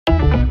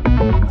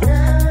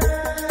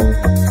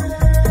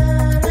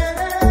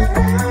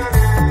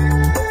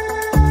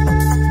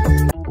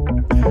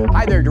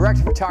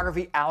Director of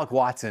Photography, Alec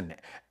Watson,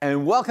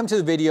 and welcome to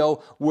the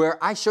video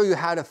where I show you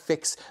how to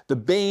fix the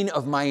bane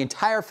of my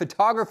entire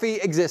photography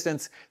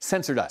existence,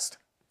 sensor dust.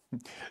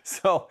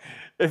 So,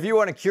 if you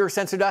want to cure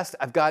sensor dust,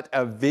 I've got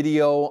a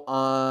video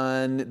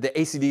on the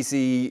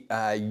ACDSee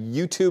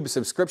YouTube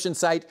subscription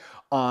site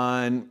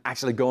on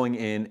actually going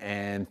in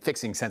and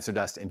fixing sensor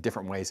dust in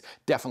different ways.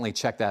 Definitely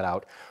check that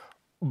out.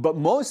 But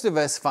most of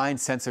us find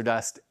sensor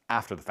dust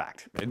after the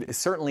fact.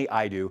 Certainly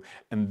I do,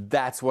 and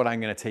that's what I'm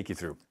going to take you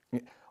through.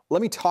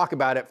 Let me talk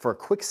about it for a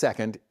quick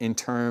second in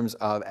terms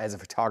of as a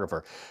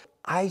photographer.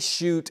 I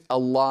shoot a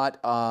lot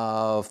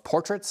of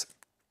portraits.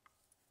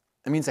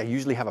 That means I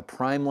usually have a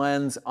prime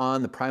lens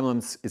on. The prime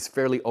lens is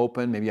fairly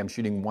open. Maybe I'm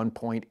shooting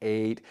 1.8,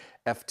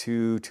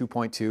 f2,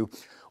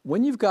 2.2.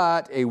 When you've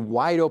got a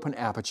wide open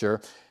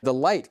aperture, the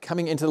light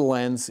coming into the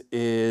lens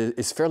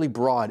is fairly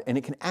broad, and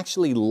it can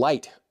actually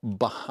light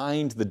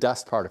behind the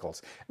dust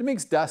particles. It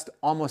makes dust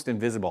almost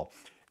invisible.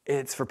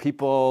 It's for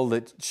people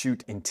that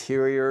shoot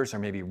interiors or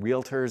maybe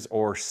realtors,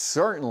 or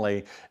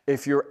certainly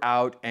if you're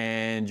out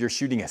and you're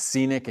shooting a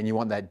scenic and you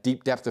want that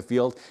deep depth of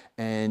field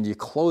and you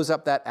close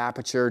up that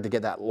aperture to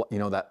get that,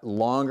 that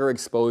longer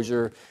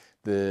exposure,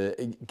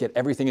 get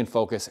everything in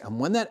focus. And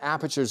when that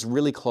aperture is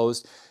really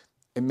closed,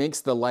 it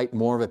makes the light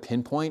more of a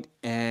pinpoint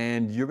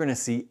and you're gonna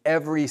see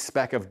every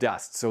speck of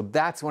dust. So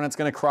that's when it's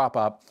gonna crop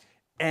up,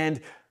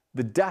 and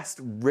the dust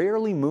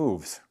rarely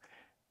moves.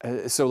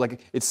 So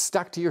like it's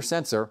stuck to your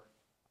sensor.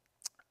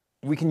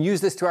 We can use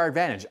this to our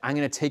advantage. I'm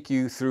going to take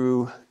you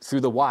through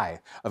the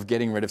why of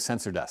getting rid of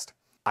sensor dust.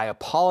 I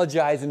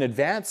apologize in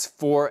advance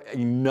for a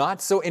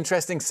not so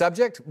interesting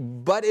subject,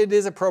 but it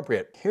is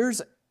appropriate.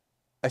 Here's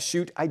a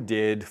shoot I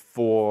did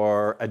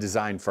for a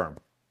design firm.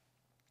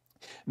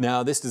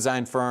 Now, this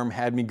design firm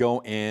had me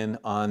go in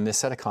on this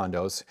set of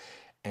condos,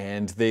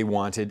 and they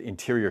wanted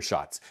interior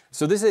shots.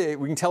 So this is,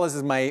 we can tell this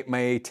is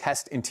my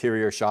test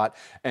interior shot,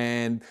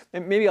 and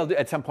maybe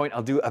at some point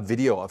I'll do a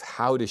video of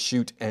how to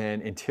shoot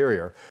an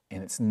interior.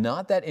 And it's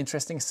not that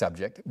interesting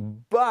subject,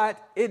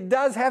 but it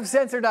does have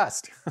sensor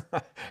dust.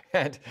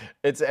 And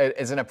it's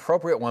an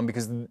appropriate one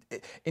because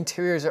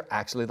interiors are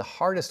actually the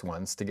hardest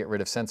ones to get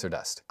rid of sensor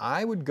dust.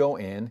 I would go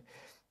in,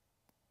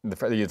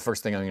 the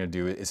first thing I'm gonna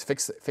do is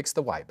fix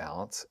the white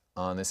balance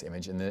on this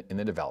image in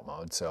the develop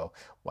mode. So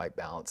white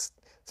balance,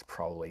 it's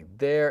probably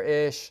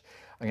there-ish.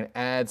 I'm gonna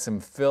add some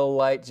fill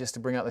light just to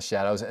bring out the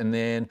shadows. And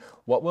then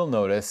what we'll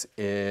notice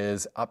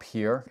is up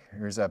here,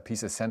 here's a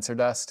piece of sensor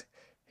dust.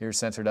 Here's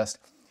sensor dust.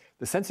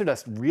 The sensor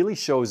dust really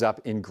shows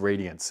up in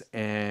gradients,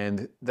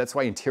 and that's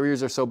why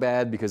interiors are so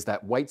bad, because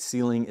that white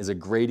ceiling is a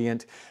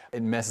gradient.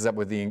 It messes up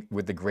with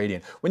the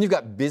gradient. When you've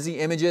got busy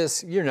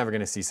images, you're never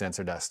gonna see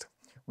sensor dust.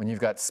 When you've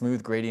got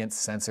smooth gradients,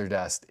 sensor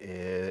dust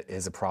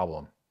is a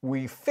problem.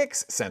 We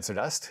fix sensor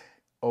dust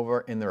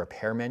over in the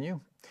repair menu.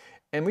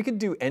 And we could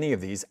do any of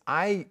these.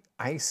 I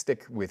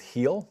stick with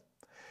heal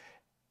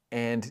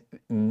and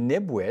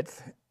nib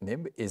width.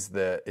 Nib is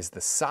the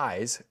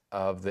size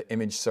of the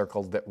image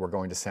circle that we're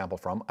going to sample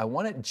from. I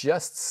want it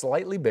just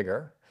slightly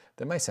bigger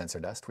than my sensor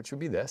dust, which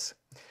would be this.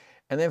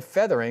 And then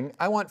feathering,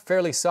 I want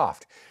fairly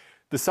soft.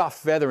 The soft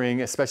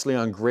feathering, especially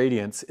on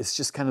gradients, is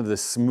just kind of the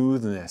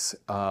smoothness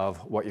of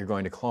what you're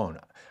going to clone.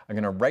 I'm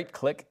gonna right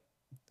click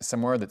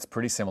somewhere that's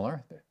pretty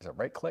similar. There's a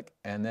right click,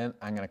 and then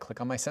I'm gonna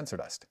click on my sensor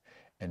dust.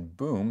 And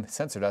boom,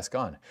 sensor dust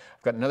gone.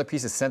 I've got another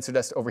piece of sensor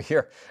dust over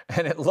here,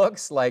 and it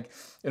almost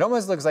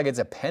looks like it's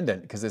a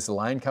pendant because this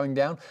line coming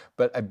down,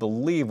 but I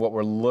believe what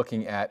we're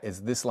looking at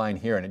is this line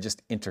here, and it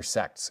just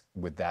intersects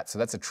with that. So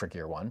that's a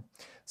trickier one.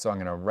 So I'm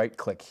gonna right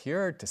click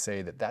here to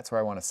say that that's where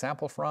I want to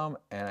sample from,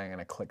 and I'm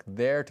gonna click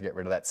there to get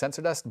rid of that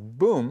sensor dust.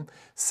 Boom,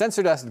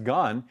 sensor dust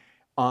gone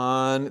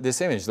on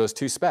this image, those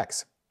two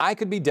specks. I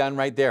could be done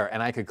right there,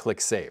 and I could click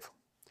save.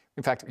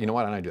 In fact, you know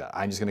what, I'm gonna do that.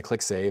 I'm just gonna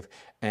click save,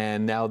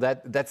 and now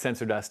that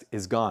sensor dust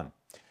is gone.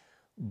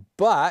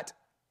 But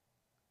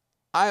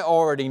I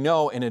already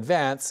know in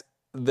advance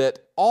that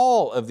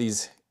all of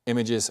these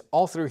images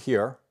all through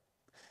here,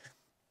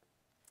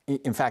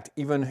 in fact,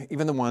 even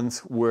the ones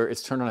where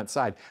it's turned on its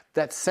side,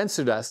 that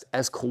sensor dust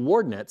as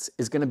coordinates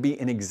is gonna be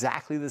in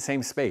exactly the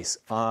same space,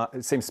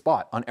 same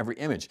spot on every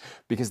image,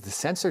 because the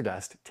sensor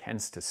dust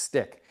tends to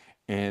stick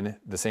in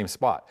the same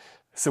spot.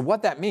 So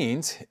what that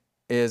means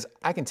is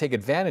I can take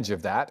advantage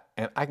of that,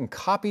 and I can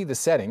copy the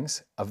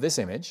settings of this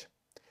image,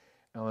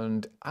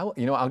 and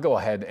I'll go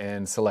ahead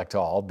and select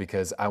all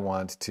because I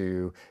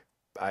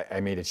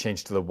made a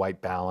change to the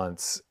white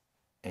balance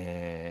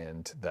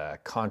and the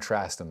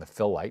contrast and the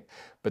fill light.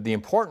 But the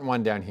important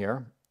one down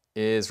here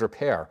is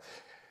repair.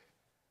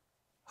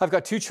 I've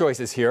got two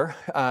choices here.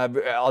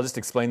 I'll just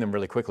explain them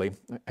really quickly.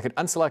 I could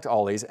unselect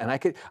all these, and I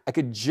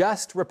could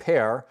just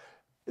repair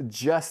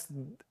just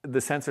the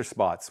sensor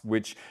spots,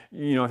 which,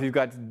 if you've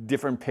got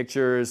different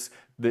pictures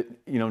that,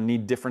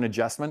 need different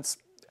adjustments,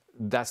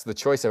 that's the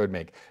choice I would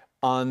make.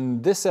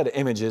 On this set of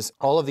images,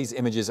 all of these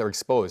images are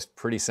exposed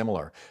pretty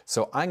similar.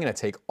 So I'm gonna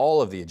take all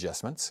of the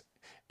adjustments,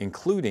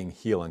 including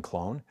heal and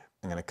clone.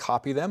 I'm gonna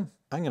copy them.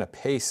 I'm gonna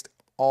paste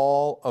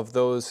all of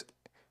those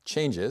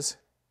changes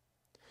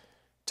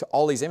to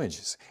all these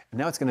images. And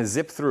now it's going to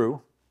zip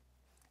through.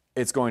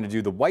 It's going to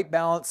do the white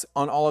balance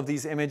on all of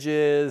these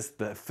images,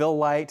 the fill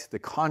light, the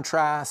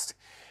contrast,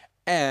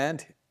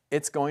 and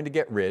it's going to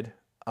get rid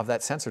of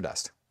that sensor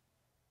dust.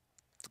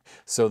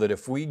 So that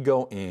if we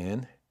go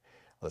in,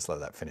 let's let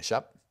that finish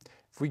up.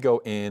 If we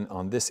go in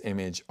on this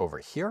image over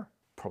here,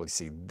 probably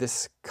see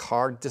this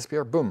card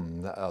disappear.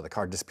 Boom, the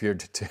card disappeared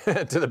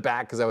to the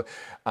back because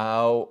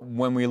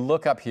when we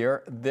look up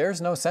here,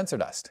 there's no sensor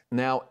dust.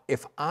 Now,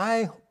 if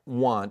I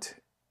want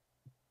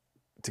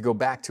to go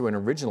back to an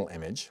original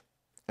image,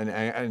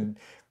 and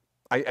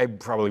I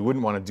probably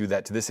wouldn't want to do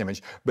that to this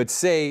image, but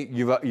say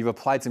you've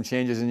applied some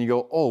changes and you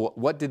go, oh,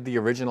 what did the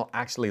original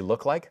actually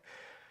look like?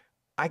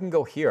 I can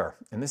go here,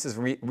 and this is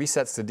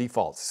resets to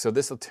default. So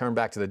this will turn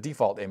back to the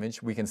default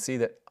image. We can see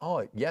that,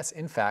 oh, yes,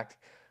 in fact,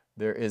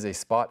 there is a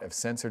spot of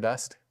sensor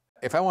dust.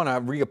 If I want to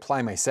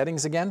reapply my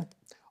settings again,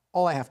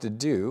 all I have to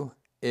do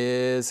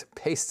is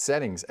paste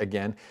settings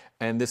again,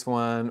 and this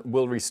one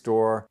will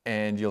restore,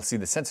 and you'll see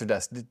the sensor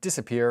dust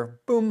disappear.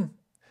 Boom,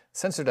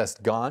 sensor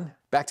dust gone.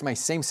 Back to my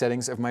same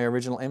settings of my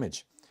original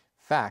image.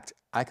 In fact,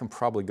 I can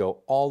probably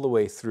go all the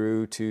way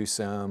through to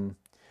some,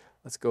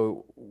 let's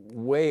go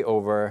way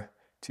over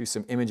to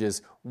some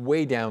images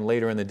way down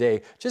later in the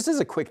day. Just as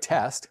a quick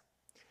test,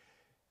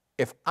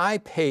 if I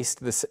paste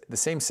the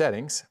same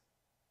settings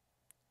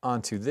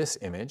onto this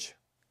image,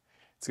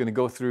 it's going to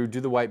go through,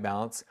 do the white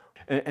balance,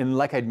 and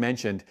like I'd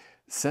mentioned,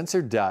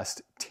 sensor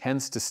dust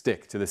tends to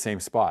stick to the same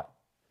spot.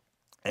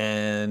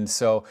 And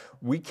so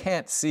we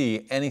can't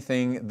see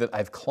anything that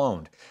I've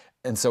cloned.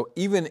 And so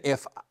even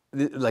if,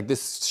 like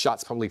this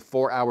shot's probably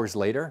 4 hours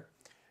later,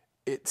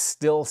 it's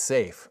still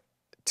safe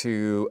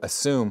to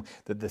assume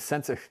that the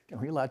sensor, are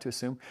we allowed to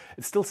assume?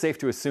 It's still safe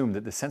to assume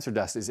that the sensor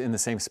dust is in the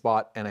same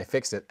spot and I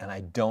fixed it and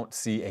I don't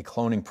see a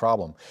cloning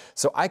problem.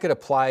 So I could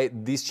apply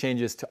these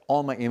changes to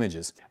all my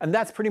images. And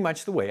that's pretty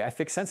much the way I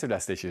fix sensor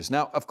dust issues.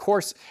 Now, of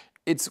course,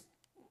 it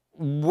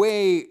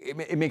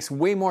makes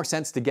way more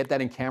sense to get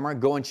that in camera.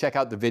 Go and check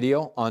out the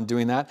video on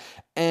doing that.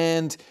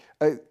 And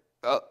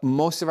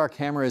most of our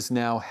cameras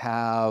now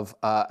have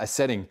a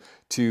setting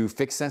to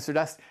fix sensor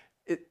dust.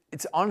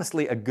 It's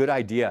honestly a good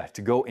idea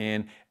to go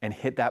in and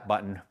hit that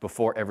button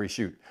before every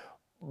shoot.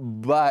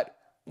 But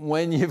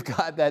when you've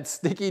got that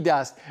sticky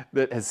dust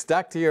that has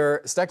stuck to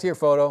your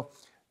photo,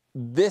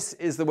 this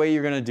is the way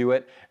you're gonna do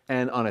it.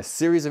 And on a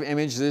series of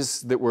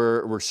images that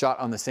were shot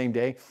on the same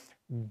day,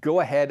 go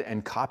ahead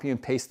and copy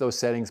and paste those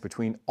settings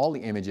between all the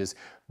images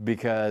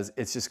because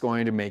it's just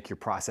going to make your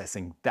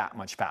processing that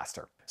much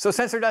faster. So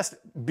sensor dust,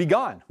 be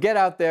gone. Get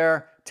out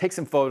there, take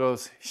some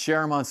photos,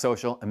 share them on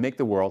social, and make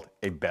the world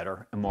a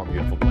better and more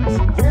beautiful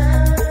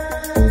place.